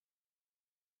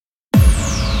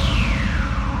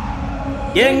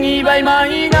¿Quién iba a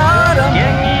imaginar, amor,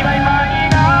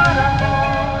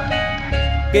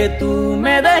 que tú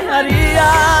me dejarías?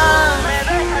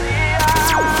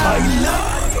 Baila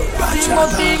Sin Bachata.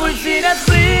 motivo y sin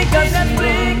explicación,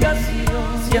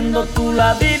 siendo tú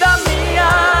la vida mía.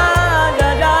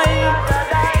 Ay, ay.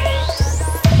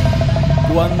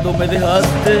 Cuando me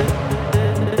dejaste,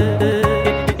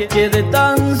 quedé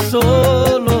tan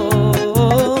solo,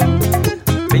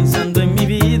 pensando en mi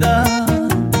vida,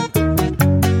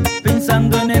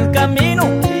 pensando en el camino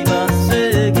que iba a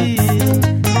seguir,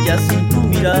 ya sin tu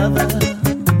mirada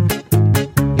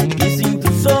y sin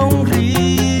tu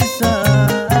sonrisa,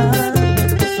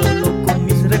 solo con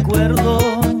mis recuerdos,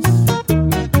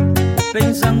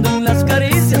 pensando en las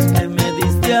caricias que me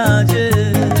diste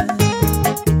ayer.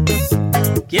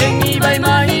 ¿Quién iba a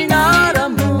imaginar,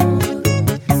 amor,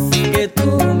 que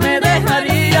tú me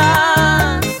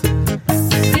dejarías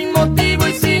sin motivo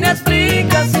y sin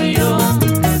explicación,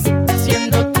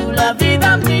 siendo tú la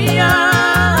vida mía?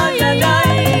 Ay, ay,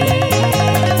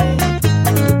 ay.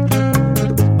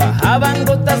 Bajaban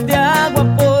gotas de agua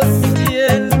por mi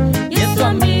piel y eso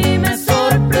a mí me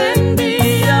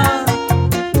sorprendía.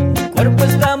 Mi cuerpo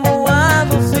está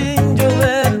mojado sin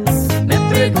llover, me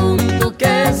pregunto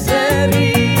qué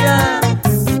sería.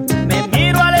 Me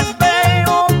miro al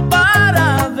espejo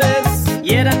para ver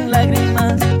y eran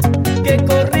lágrimas que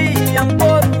corrían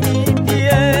por mi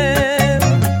piel.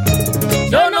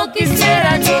 Yo no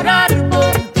quisiera llorar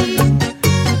por ti,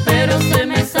 pero se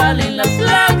me salen las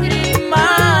lágrimas.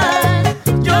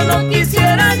 Yo no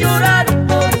quisiera llorar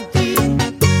por ti,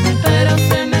 pero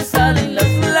se me salen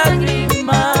las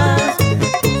lágrimas.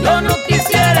 Yo no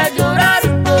quisiera llorar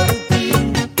por ti,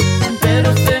 pero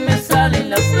se me salen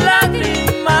las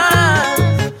lágrimas.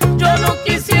 Yo no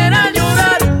quisiera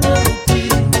llorar por ti,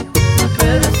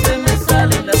 pero se me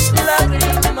salen las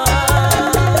lágrimas.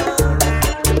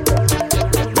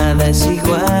 Nada es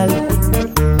igual,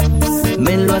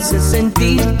 me lo hace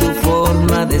sentir tu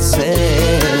forma de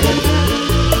ser.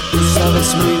 Tú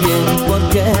sabes muy bien por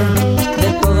qué de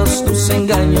todos tus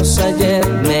engaños ayer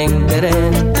me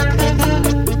enteré.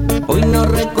 Hoy no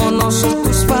reconozco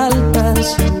tus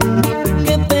faltas,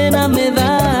 qué pena me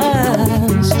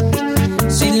das.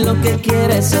 Si lo que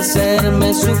quieres es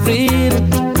hacerme sufrir,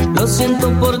 lo siento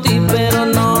por ti, pero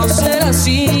no será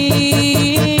así.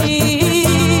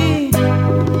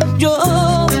 Yo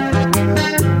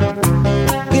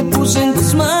que puse en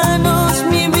tus manos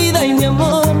mi vida y mi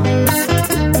amor,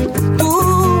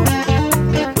 tú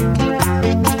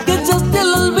que echaste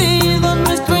al olvido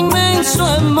nuestro inmenso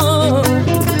amor.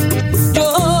 Yo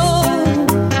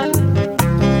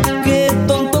qué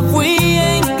tonto fui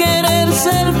en querer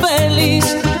ser feliz,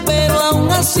 pero aún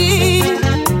así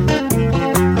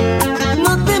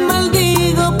no te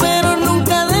maldigo, pero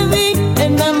nunca debí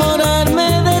enamorarme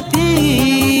de ti.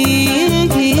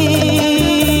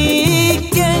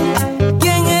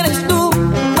 ¿Quién eres tú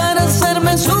para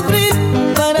hacerme sufrir,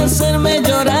 para hacerme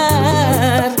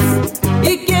llorar?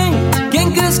 ¿Y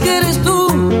quién crees que eres tú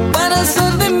para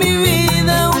hacer de mi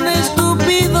vida un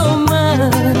estúpido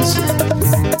más?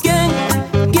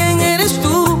 ¿Quién eres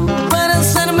tú para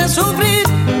hacerme sufrir,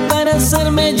 para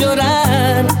hacerme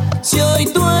llorar? Si hoy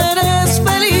tú eres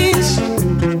feliz,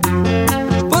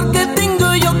 ¿por qué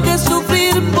tengo yo que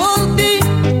sufrir por ti?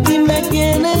 Dime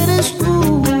quién eres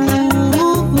tú,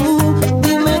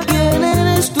 dime quién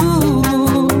eres tú.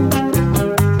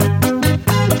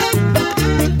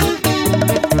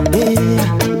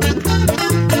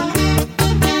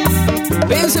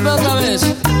 Piénseme otra vez.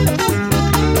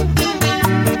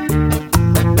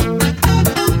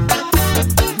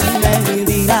 Me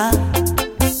dirá,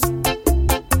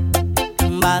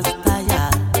 basta ya,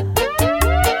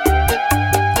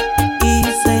 y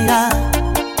será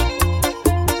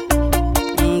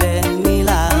de mi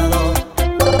lado.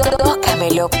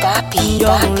 Tócamelo, papi, Yo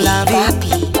papi, la vi. papi,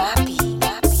 papi,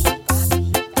 papi.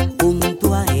 Junto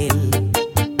a él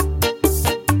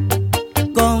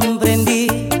comprendí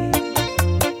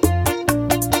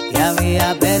que había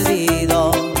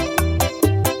perdido.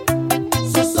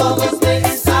 Sus ojos me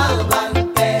gritaban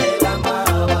que la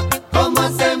amaba, como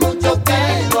hace mucho que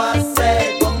lo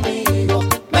hace conmigo.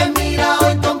 Me mira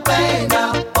hoy con pena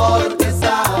porque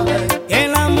sabe. Que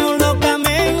el amor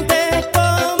locamente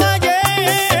como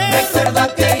ayer. Recuerda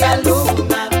aquella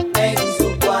luna en su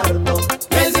cuarto.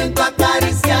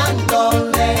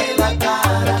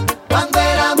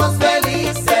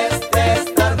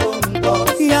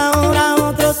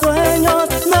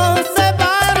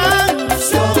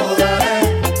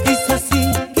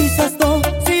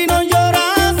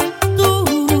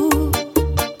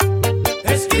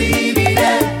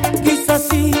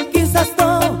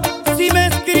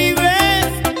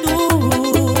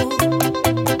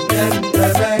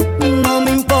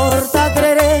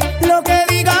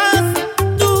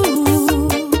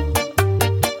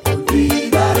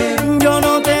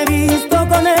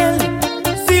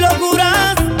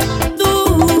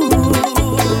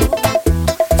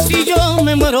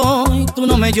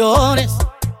 me llores.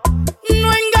 No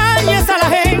engañes a la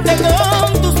gente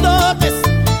con tus dotes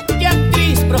de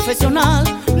actriz profesional.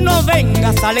 No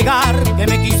vengas a alegar que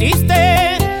me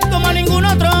quisiste como a ningún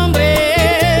otro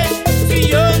hombre. Si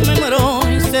yo me muero,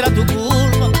 será tu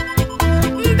culpa.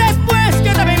 Después que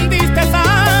te vendiste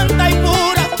santa y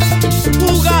pura,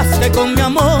 jugaste con mi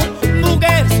amor,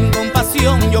 mujer sin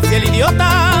compasión. Yo fui el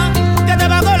idiota que te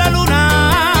pagó la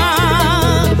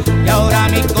luna. Y ahora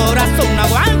mi corazón no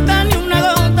aguanta ni una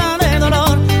gota de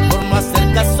dolor por no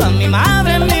hacer caso a mi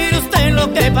madre. Mire usted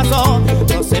lo que pasó.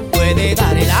 No se puede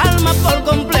dar el alma por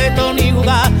completo ni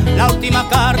jugar la última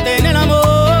carta en el amor.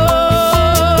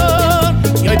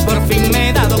 Y hoy por fin me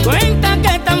he dado cuenta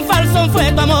que tan falso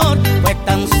fue tu amor. Fue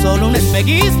tan solo un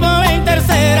espejismo en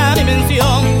tercera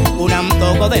dimensión, un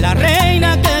antojo de la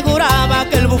reina que juraba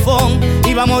que el bufón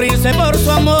iba a morirse por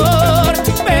su amor.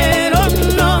 Pero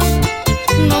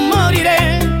no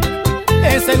moriré,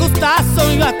 ese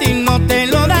gustazo yo a ti no te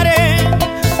lo daré.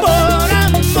 Por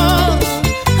amor,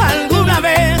 alguna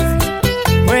vez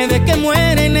puede que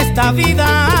muera en esta vida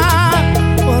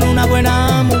por una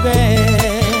buena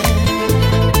mujer.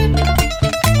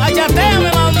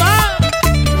 Bachateame, mamá.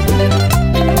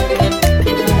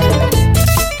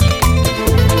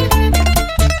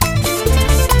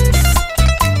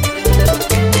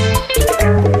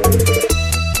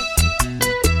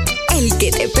 El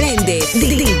que te prende,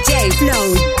 DJ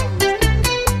Flow.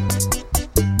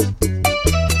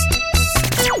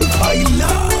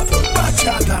 Baila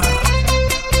Bachata.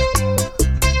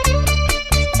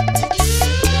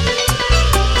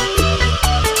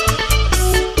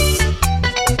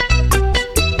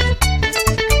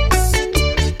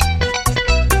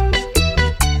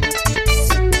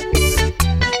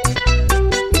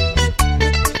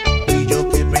 Y yo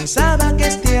que pensaba que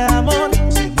este amor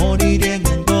se moriría en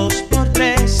un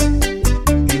 2x3.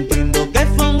 Entiendo que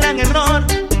fue un gran error,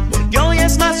 porque hoy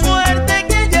es más fuerte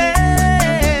que ayer.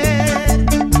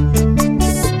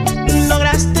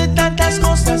 Lograste tantas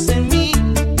cosas en mí,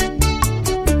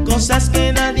 cosas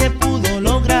que nadie pudo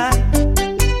lograr.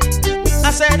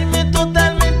 Hacerme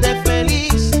totalmente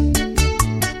feliz,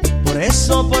 por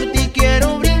eso por ti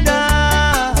quiero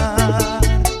brindar.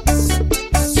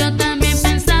 Yo también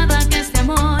pensaba que este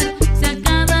amor se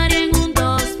acabaría en un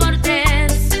 2x3,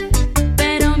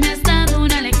 pero me has dado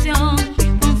una lección,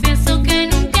 confieso que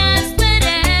nunca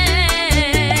esperé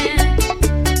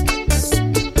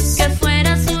que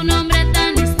fueras un hombre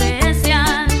tan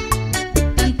especial,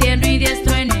 tan tierno y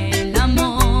diestro en el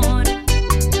amor.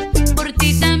 Por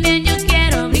ti también yo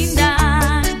quiero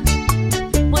brindar,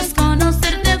 pues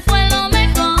conocerte fue lo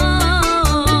mejor.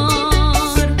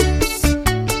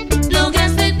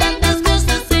 Lograste tantas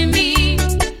cosas en mí,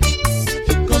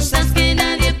 cosas que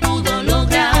nadie pudo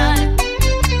lograr.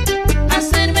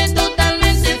 Hacerme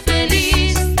totalmente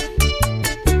feliz,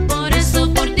 por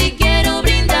eso por ti quiero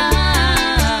brindar.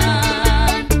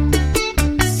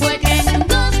 Fue que en un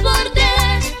 2x3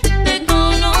 te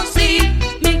conocí,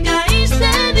 me caíste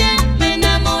bien, me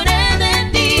enamoré de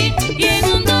ti. Y en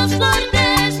un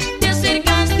 2x3 te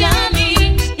acercaste a mí,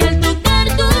 y al tocar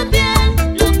tu piel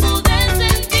lo pude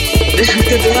sentir. Deja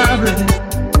que te hable,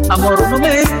 amor, no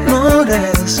me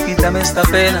ignores. Quítame esta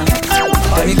pena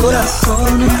de mi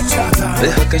corazón.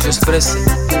 Deja que yo exprese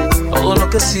todo lo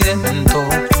que siento.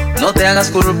 No te hagas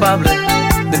culpable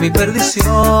de mi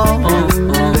perdición.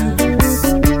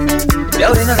 De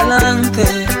ahora en adelante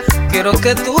quiero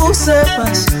que tú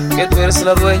sepas que tú eres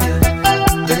la dueña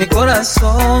de mi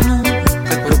corazón.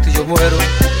 Que por ti yo muero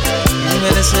y me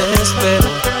desespero.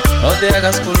 No te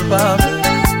hagas culpable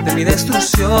de mi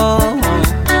destrucción.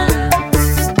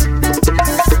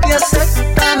 Y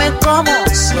acéptame como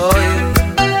soy,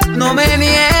 no me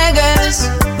niegues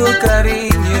tu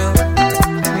cariño.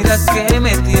 Mira que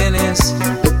me tienes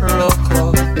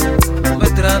loco, no me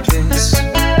trates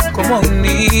como un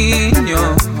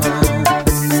niño.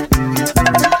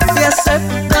 Y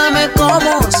acéptame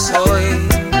como soy,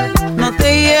 no te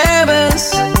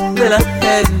lleves de la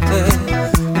gente.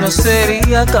 No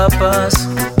sería capaz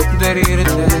de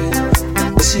herirte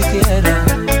siquiera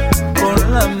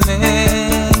con la mente.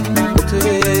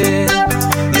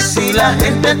 Y si la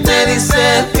gente te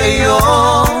dice que yo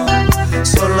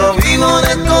solo vivo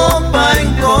de copa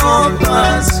en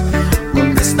copas,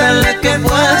 contéstale que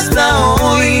fue hasta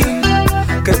hoy,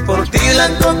 que por ti la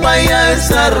copa ya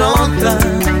está rota.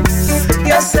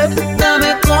 Y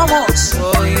acéptame como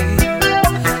soy,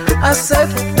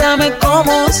 acéptame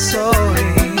como soy,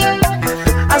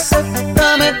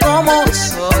 acéptame como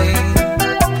soy,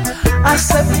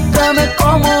 acéptame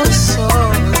como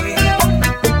soy.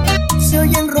 Se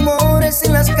oyen rumores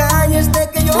en las calles de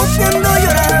que yo te ando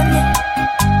llorando.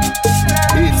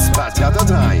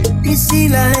 Y si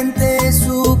la gente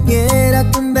supiera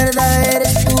que en verdad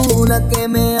eres tú la que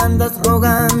me andas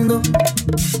rogando,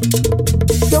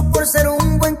 yo por ser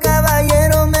un buen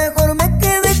caballero mejor me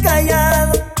quedé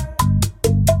callado.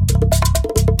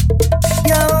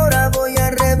 Y ahora voy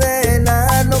a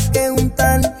revelar lo que un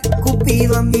tal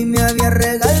Cupido a mí me había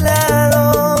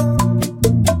regalado.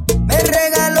 Me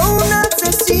regaló una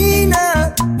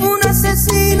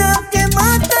asesina que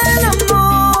mata el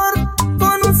amor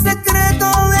con un secreto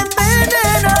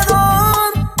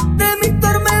envenenador. De mis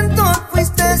tormentos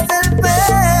fuiste el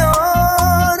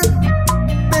peor.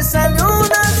 Me salió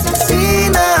una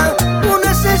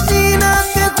asesina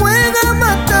que juega a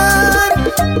matar.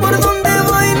 Por donde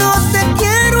voy no te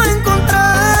quiero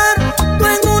encontrar. Tú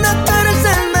en una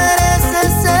cárcel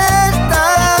mereces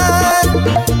estar.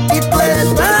 Y tú eres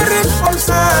la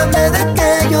responsable de que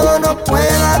yo no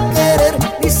pueda querer,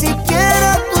 ni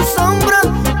siquiera tu sombra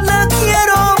la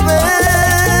quiero ver.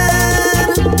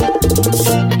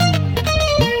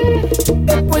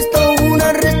 He puesto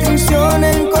una restricción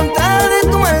en contra de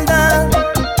tu maldad.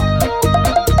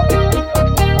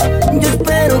 Yo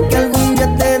espero que algún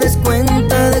día te des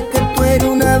cuenta de que tú eres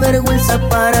una vergüenza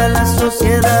para la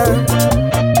sociedad.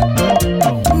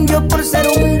 Yo por ser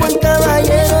un buen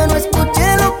caballero no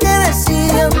escuché lo que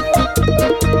decían,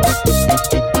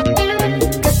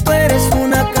 que tú eres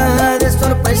una caja de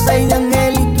sorpresa y de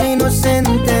angelito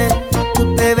inocente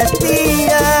tú te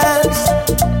vestías.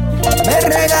 Me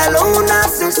regaló una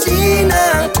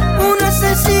asesina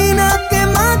que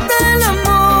mata el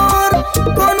amor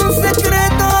con un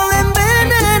secreto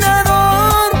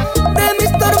envenenador. De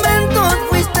mis tormentos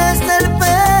fuiste el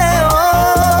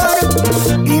peor.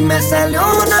 Y me salió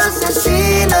una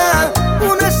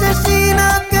asesina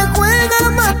que juega a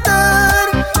matar.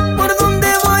 Por donde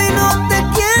voy no te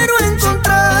quiero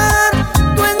encontrar.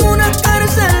 Tú en una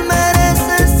cárcel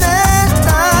mereces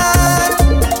estar.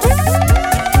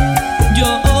 Yo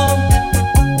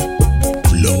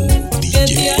Flow que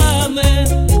DJ. te amé,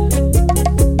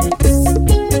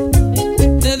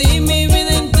 te di mi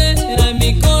vida entera y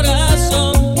mi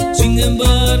corazón. Sin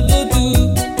embargo tú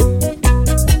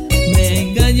me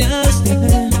engañaste.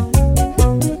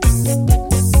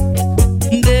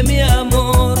 De mi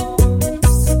amor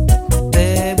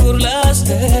te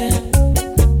burlaste.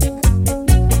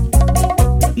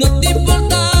 No te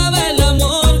importaba el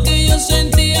amor que yo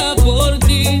sentía por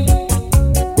ti.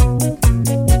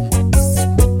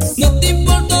 No te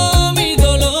importó mi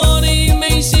dolor y me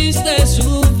hiciste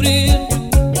sufrir.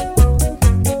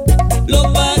 Lo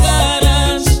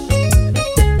pagarás,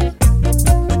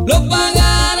 lo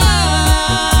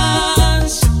pagarás.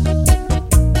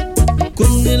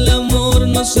 Con el amor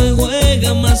no se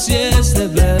juega más si es de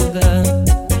verdad.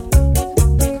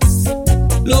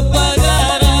 Lo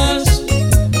pagarás,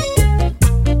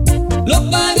 lo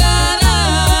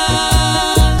pagarás.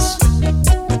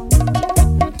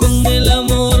 Con el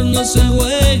amor no se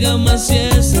juega más si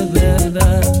es de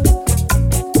verdad.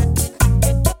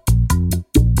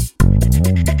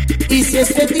 Y si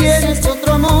es que tienes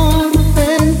otro amor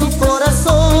en tu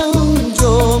corazón,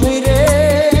 yo me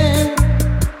iré.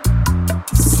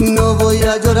 No voy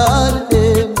a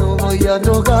llorarte, no voy a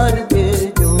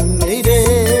rogarte, yo me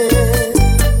iré.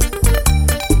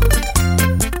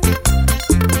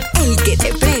 El que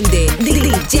te prende,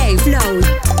 DJ Flow.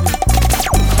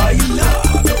 Baila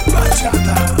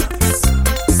Bachata.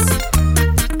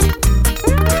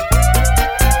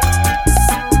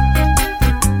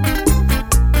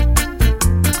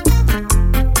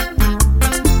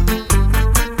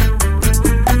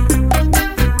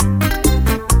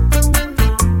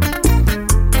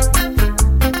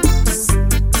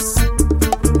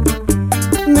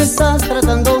 Me estás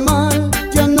tratando mal,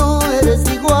 ya no eres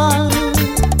igual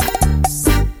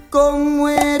como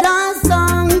eras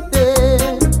antes.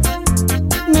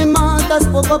 Me matas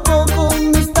poco a poco,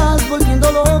 me estás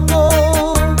volviendo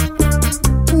loco.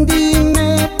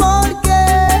 Dime por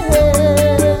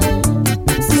qué,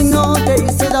 si no te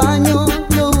hice daño,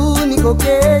 lo único que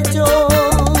he hecho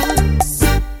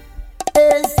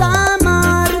es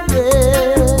amarte.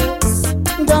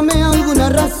 Dame alguna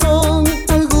razón,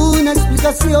 alguna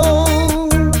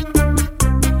explicación.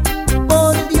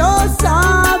 Por Dios,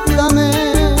 háblame.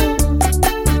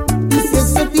 Y si es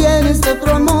que tienes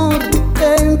otro amor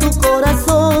en tu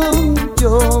corazón,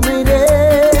 yo me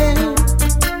iré.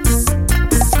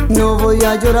 No voy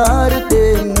a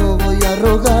llorarte, no voy a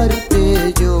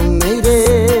rogarte, yo me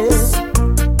iré.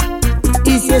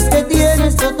 Y si es que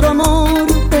tienes otro amor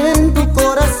en tu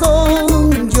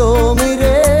corazón, yo me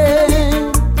iré.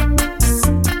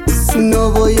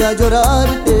 No voy a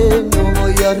llorarte, no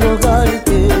voy a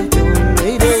rogarte, yo me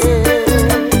iré.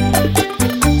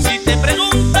 Si te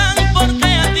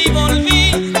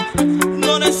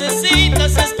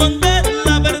necesitas esconder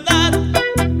la verdad.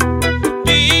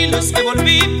 Diles que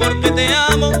volví porque te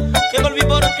amo, que volví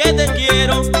porque te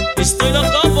quiero. Estoy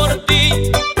loco por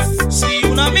ti. Si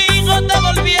un amigo te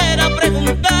volviera a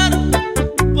preguntar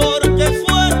por qué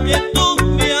fue que tú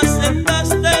me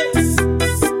aceptaste,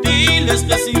 diles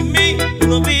que sin mí tú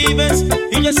no vives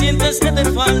y que sientes que te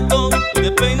falto,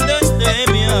 dependes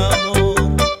de mi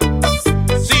amor.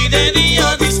 Si de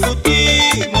día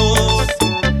discutimos,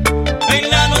 en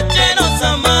la noche nos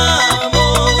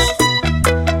amamos,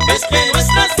 es que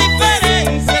nuestras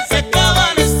diferencias se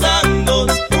acaban estando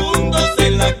juntos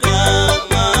en la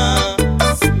cama.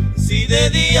 Si de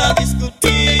día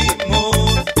discutimos,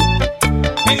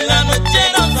 en la noche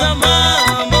nos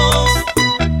amamos,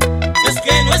 es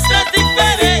que nuestras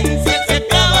diferencias se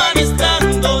acaban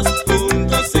estando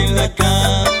juntos en la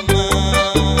cama.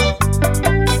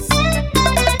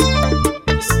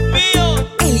 Mío.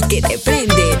 El que te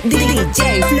prende,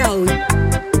 DJ Flow.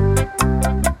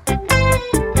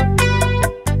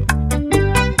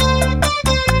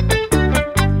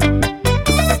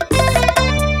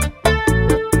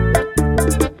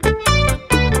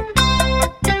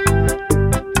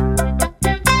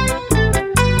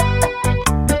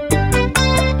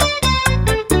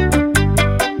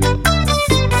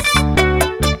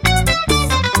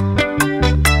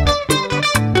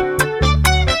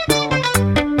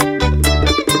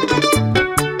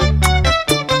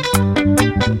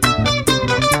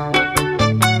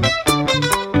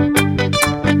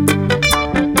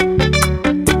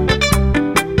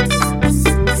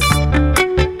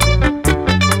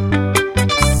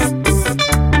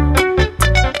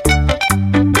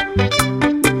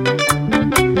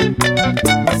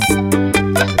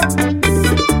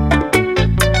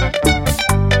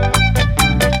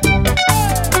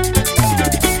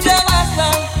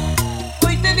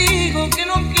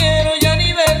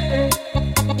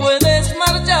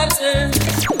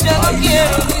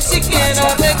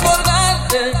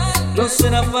 No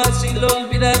será fácil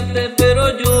olvidarte,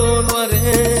 pero yo lo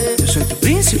haré. Yo soy tu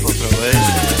príncipe otra vez.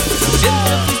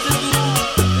 Siempre fuiste tú,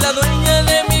 la dueña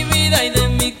de mi vida y de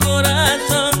mi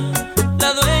corazón,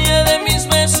 la dueña de mis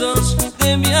besos,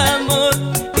 de mi amor.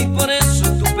 Y por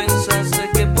eso tú pensaste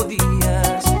que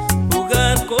podías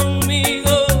jugar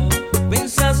conmigo,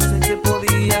 pensaste que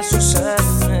podías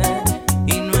usarme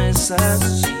y no es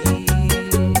así.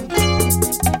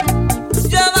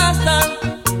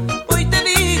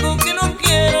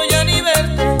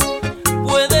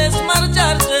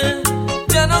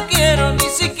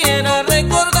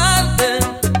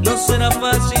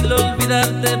 Fácil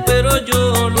olvidarte, pero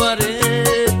yo lo haré.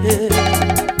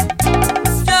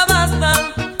 Ya basta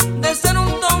de ser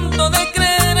un tonto, de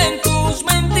creer en tus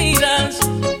mentiras.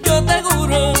 Yo te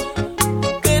juro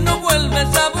que no vuelves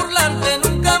a burlarte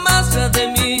nunca más de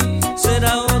mí.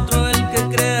 Será otro el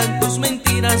que crea en tus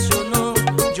mentiras. Yo no,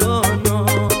 yo no,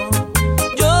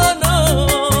 yo no,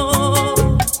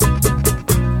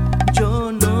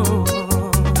 yo no.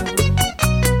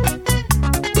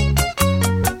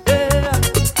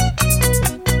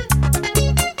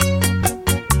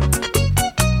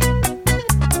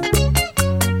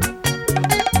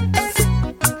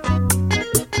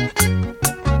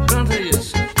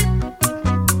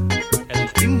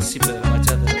 Príncipe de la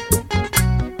bachata.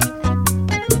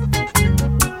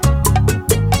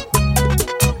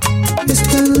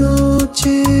 Esta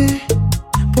noche,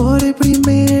 por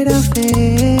primera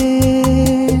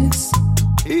vez,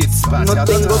 No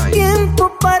tengo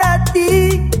tiempo para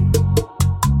ti.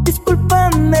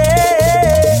 Discúlpame.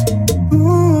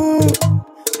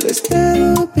 Lo he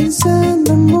estado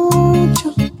pensando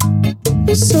mucho.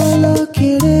 Tú solo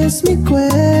quieres mi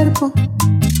cuerpo.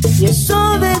 Y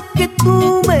eso de que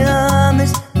tú me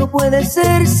ames no puede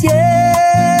ser cierto.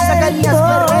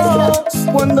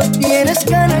 Cuando tienes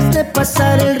ganas de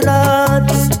pasar el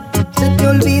rato, se te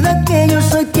olvida que yo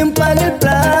soy quien paga el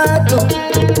plato.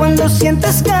 Cuando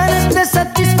sientes ganas de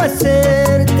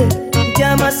satisfacerte,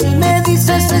 llamas y me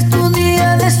dices es tu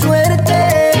día de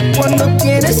suerte. Cuando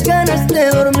tienes ganas de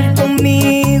dormir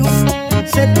conmigo,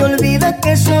 se te olvida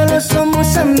que solo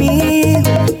somos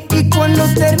amigos. Y cuando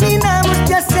terminamos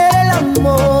de hacer el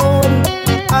amor,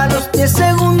 a los 10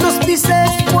 segundos dices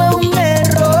fue un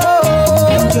error.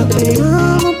 Yo te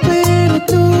amo pero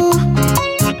tú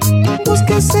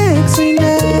buscas sexo y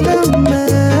nada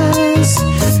más.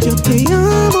 Yo te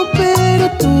amo pero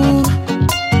tú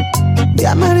de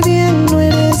amar bien no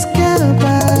eres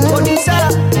capaz. Bonita,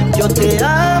 yo te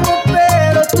amo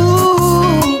pero tú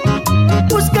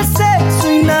buscas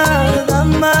sexo y nada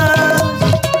más.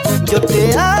 Yo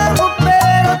te amo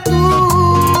pero tú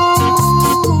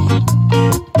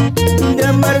de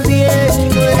amar bien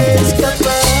no eres capaz.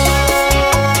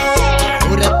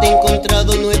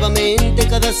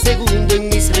 cada segundo en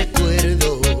mis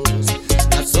recuerdos.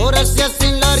 Las horas se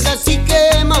hacen largas y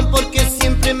queman porque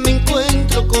siempre me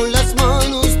encuentro con las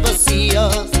manos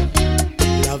vacías.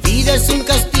 La vida es un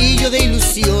castillo de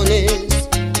ilusiones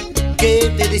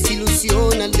que te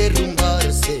desilusiona al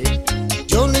derrumbarse.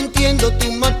 Yo no entiendo,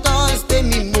 tú mataste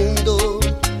mi mundo.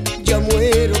 Ya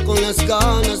muero con las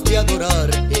ganas de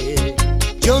adorarte.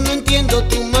 Yo no entiendo,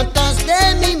 tú mataste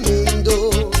mi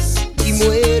mundo y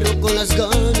muero con las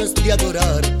ganas de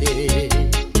adorarte.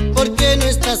 ¿Por qué no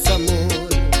estás, amor?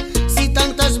 Si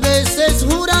tantas veces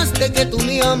juraste que tú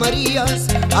me amarías,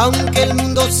 aunque el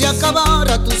mundo se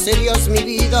acabara, tú serías mi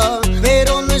vida.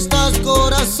 Pero no estás,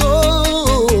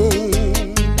 corazón.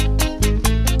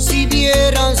 Si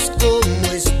vieras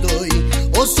cómo estoy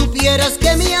o supieras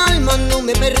que mi alma no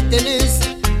me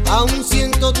pertenece, aún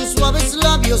siento tus suaves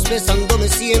labios besándome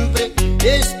siempre.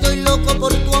 Estoy loco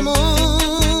por tu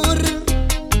amor.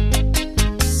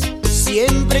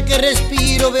 Siempre que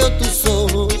respiro veo tus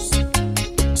ojos.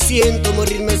 Siento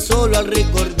morirme solo al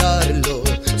recordarlo.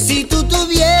 Si tú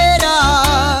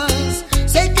tuvieras,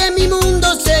 sé que mi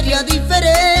mundo sería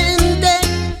diferente.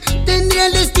 Tendría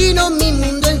el destino, mi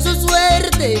mundo en su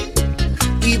suerte,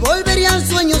 y volverían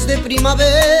sueños de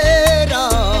primavera.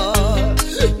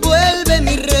 Vuelve,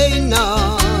 mi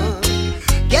reina,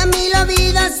 que a mí la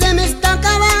vida se me está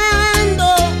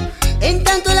acabando. En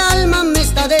tanto el alma me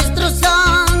está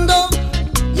destrozando,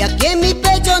 y aquí en mi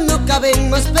pecho no caben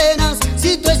más penas.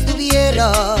 Si tú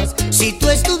estuvieras, si tú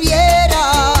estuvieras.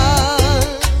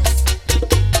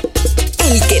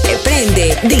 El que te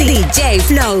prende, DJ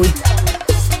Flow.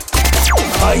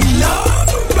 Baila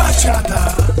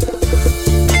Bachata.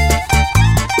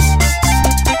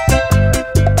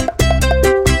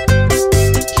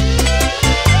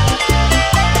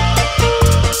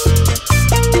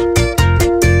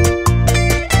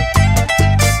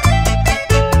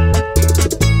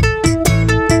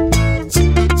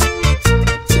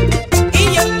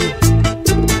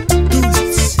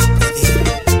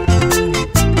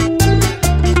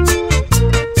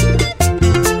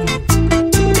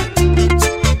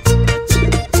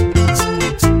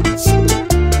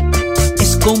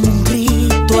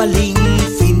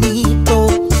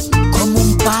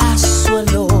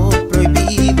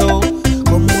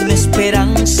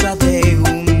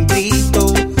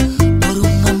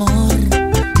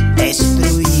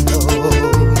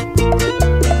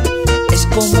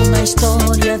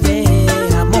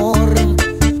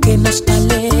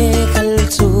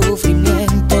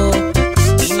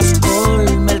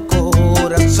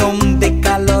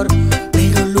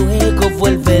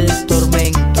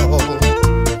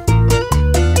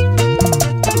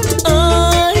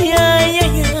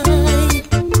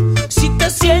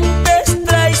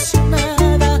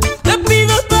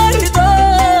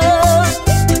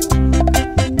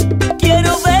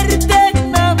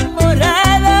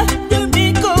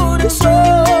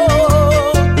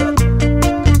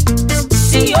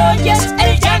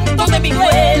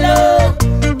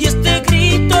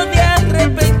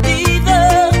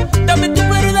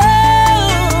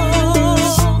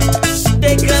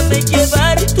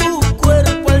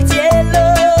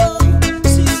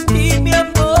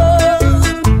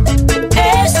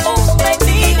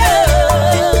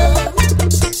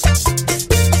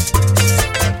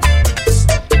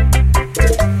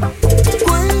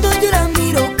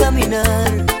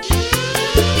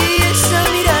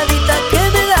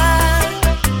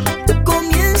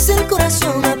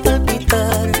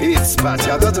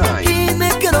 Y me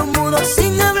quedo mudo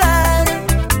sin hablar.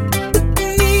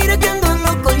 Mira que ando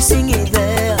loco y sin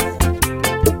idea.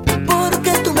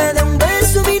 Porque tú me das un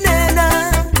beso, mi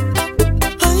nena.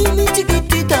 Ay, mi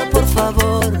chiquitita, por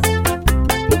favor,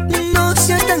 no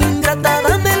seas tan ingrata,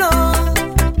 dámelo.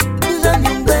 Dame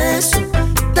un beso,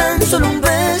 tan solo un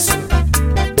beso.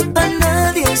 A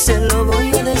nadie se lo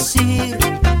voy a decir.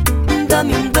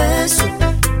 Dame un beso,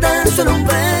 tan solo un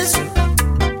beso.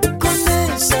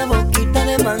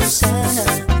 Manzana,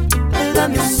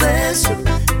 dame un beso,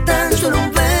 tan solo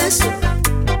un beso.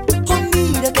 Oh,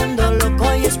 mira que ando loco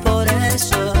y es por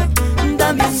eso.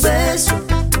 Dame un beso,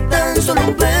 tan solo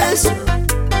un beso.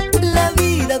 La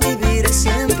vida viviré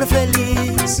siempre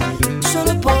feliz,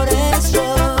 solo por eso.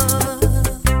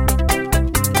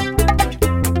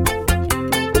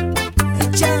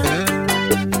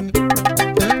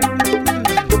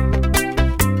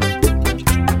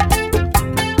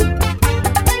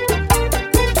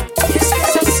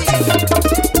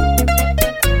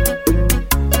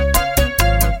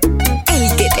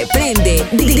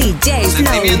 DJ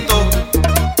Flow.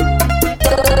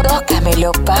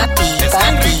 Tócamelo, papi,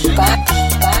 papi, papi,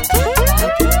 papi.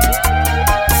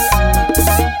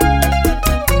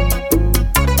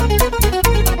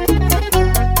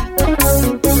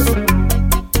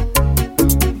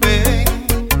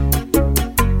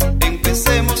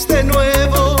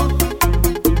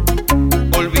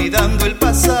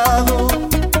 pasado,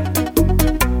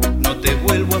 no te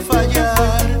vuelvo a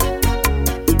fallar.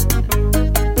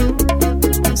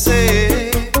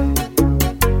 Sé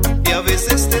que a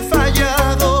veces te he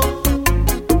fallado,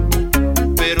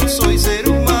 pero soy ser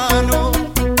humano,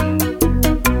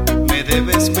 me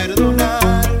debes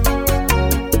perdonar.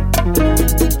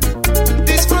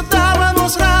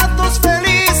 Disfrutábamos ratos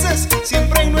felices,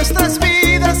 siempre en nuestras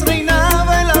vidas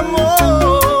reinaba el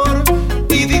amor,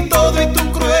 y di todo y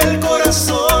tu cruel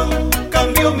corazón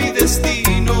cambió mi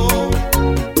destino.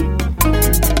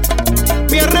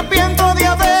 Me arrepiento de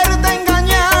haberte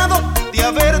engañado, de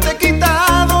haberte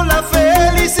quitado la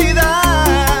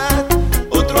felicidad.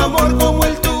 Otro amor como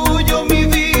el tuyo, mi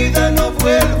vida, no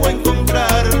vuelvo a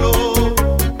encontrarlo.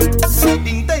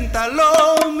 Inténtalo,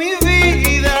 mi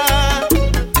vida,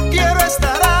 quiero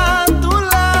estar a tu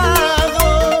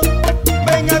lado.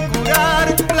 Ven a curar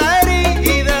la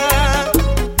herida,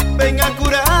 ven a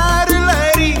curar la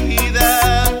herida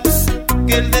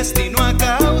que el destino ha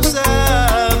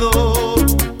causado.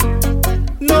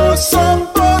 No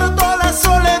soporto la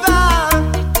soledad,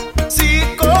 si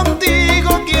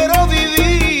contigo quiero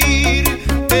vivir.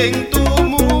 En tu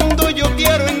mundo yo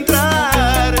quiero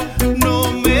entrar,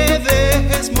 no me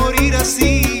dejes morir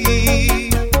así.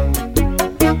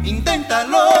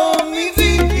 Inténtalo, mi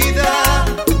vida,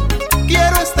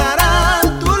 quiero estar a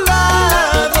tu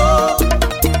lado.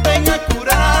 Ven a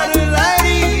curar la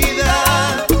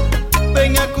herida,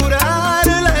 ven a curar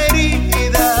la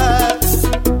herida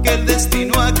que el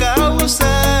destino ha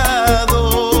causado.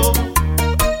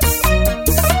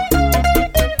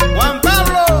 Juan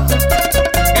Pablo,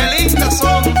 qué lindas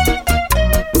son.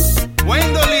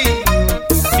 Wendolin,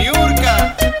 Niurka.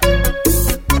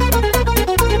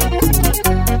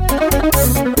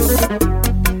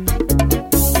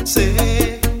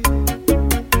 Sé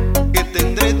que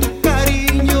tendré tu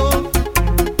cariño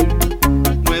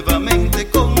nuevamente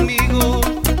conmigo.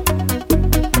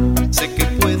 Sé que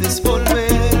puedes volver.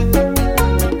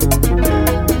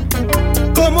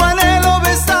 Como anhelo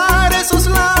besar esos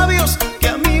labios que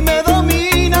a mí me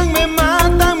dominan, me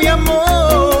matan, mi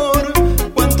amor.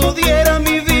 Cuánto diera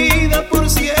mi vida por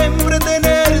siempre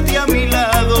tenerte a mi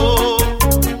lado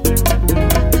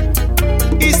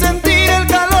y sentir el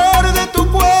calor de tu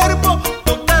cuerpo,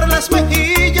 tocar las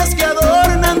mejillas que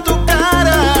adornan tu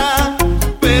cara.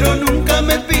 Pero nunca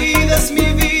me pidas, mi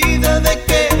vida, de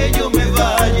que yo me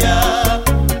vaya.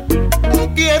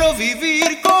 Quiero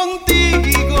vivir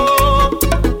contigo,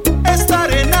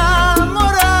 estar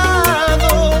enamorado,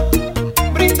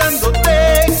 brindándote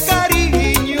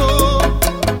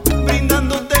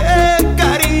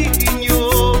cariño,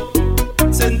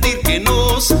 sentir que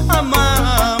nos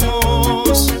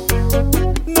amamos.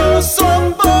 No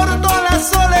soporto la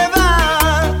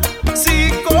soledad,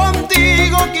 si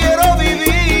contigo quiero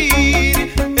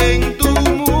vivir. En tu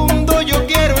mundo yo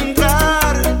quiero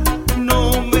entrar,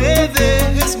 no me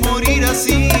dejes morir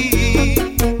así.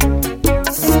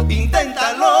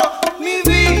 Inténtalo, mi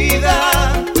vida,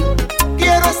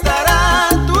 quiero estar a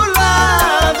tu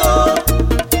lado.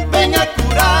 Ven a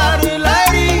curar la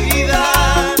herida,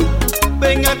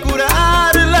 ven a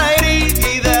curar la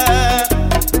herida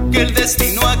que el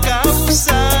destino ha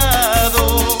causado.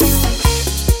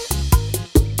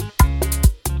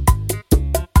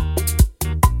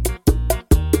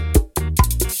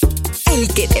 El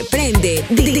que te prende,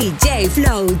 DJ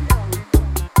Flow.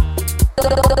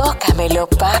 Tócamelo,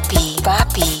 papi,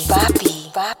 papi,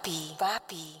 papi, papi,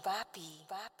 papi, papi,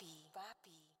 papi.